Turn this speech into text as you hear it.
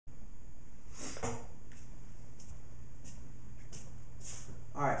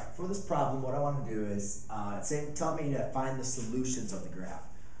for this problem, what I want to do is tell me to find the solutions of the graph.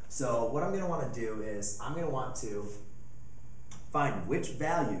 So what I'm going to want to do is I'm going to want to find which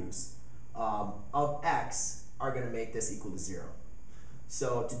values of x are going to make this equal to 0.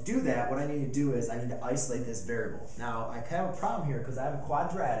 So to do that, what I need to do is I need to isolate this variable. Now I have a problem here because I have a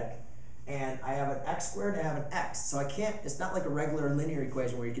quadratic and I have an x squared and I have an x. So I can't, it's not like a regular linear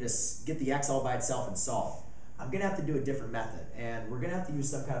equation where you can just get the x all by itself and solve. I'm going to have to do a different method, and we're going to have to use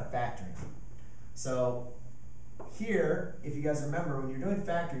some kind of factoring. So here, if you guys remember, when you're doing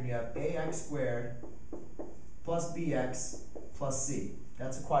factoring, you have ax squared plus bx plus c.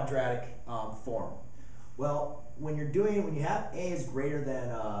 That's a quadratic form. Well, when you have a is greater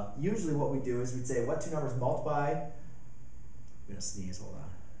than, usually what we do is we'd say what two numbers multiply. I'm going to sneeze, hold on.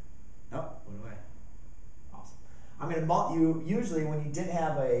 Nope, went away. Awesome. I'm going to, usually when you didn't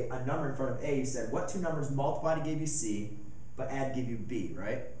have a number in front of a, you said what two numbers multiply to give you c, but add to give you b,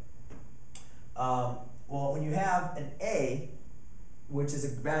 right? Well, when you have an a, which is a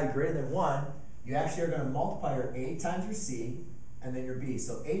value greater than 1, you actually are going to multiply your a times your c, and then your b.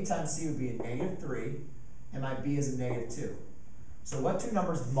 So a times c would be a -3, and my b is a -2. So what two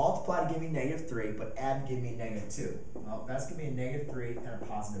numbers multiply to give me -3, but add to give me -2? Well, that's going to be a -3 and a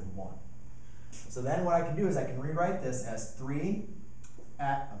 +1. So then what I can do is I can rewrite this as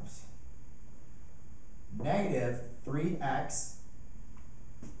 -3x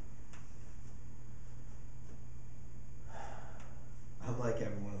I'm like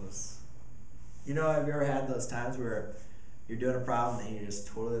having one of those. You know, have you ever had those times where you're doing a problem and you just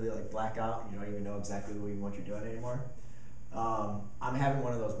totally like black out and you don't even know exactly what you're doing anymore? I'm having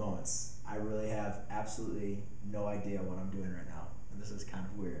one of those moments. I really have absolutely no idea what I'm doing right now, and this is kind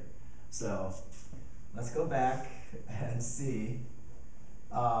of weird. So let's go back and see.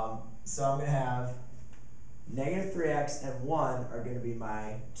 So I'm going to have -3x and 1 are going to be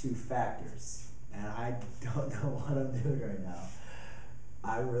my two factors, and I don't know what I'm doing right now.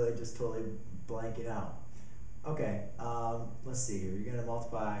 I'm really just totally blanking out. Okay, let's see here. You're going to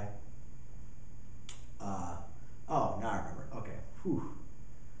multiply. Oh, now I remember. Okay. Whew.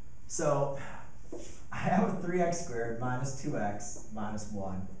 So I have a 3x squared minus 2x minus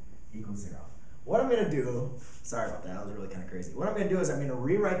 1 equals 0. What I'm going to do, sorry about that, was really kind of crazy. What I'm going to do is I'm going to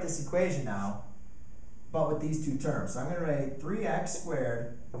rewrite this equation now, but with these two terms. So I'm going to write 3x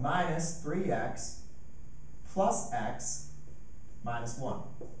squared minus 3x plus x minus 1.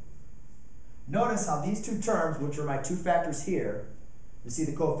 Notice how these two terms, which are my two factors here, you see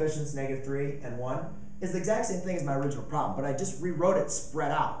the coefficients -3 and 1, is the exact same thing as my original problem, but I just rewrote it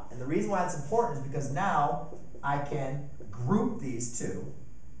spread out. And the reason why it's important is because now I can group these two.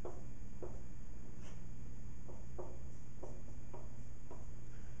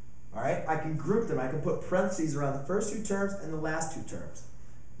 All right, I can group them. I can put parentheses around the first two terms and the last two terms.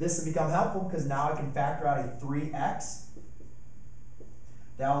 This has become helpful because now I can factor out a 3x.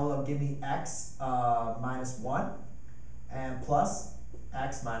 That will give me x minus 1 and plus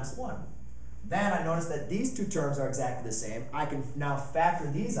x minus 1. Then I notice that these two terms are exactly the same. I can now factor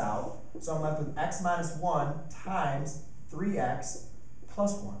these out. So I'm left with x minus 1 times 3x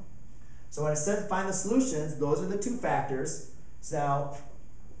plus 1. So when I said find the solutions, those are the two factors. So now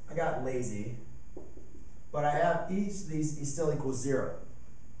I got lazy, but I have each of these still equals 0.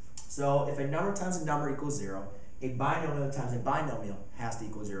 So if a number times a number equals 0, a binomial times a binomial has to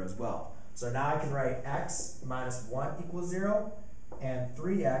equal 0 as well. So now I can write x minus 1 equals 0 and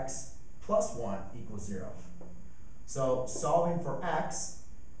 3x plus 1 equals 0. So solving for x,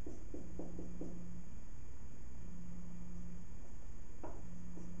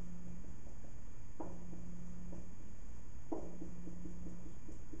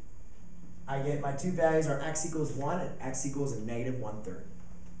 I get my two values are x equals 1 and x equals a -1/3.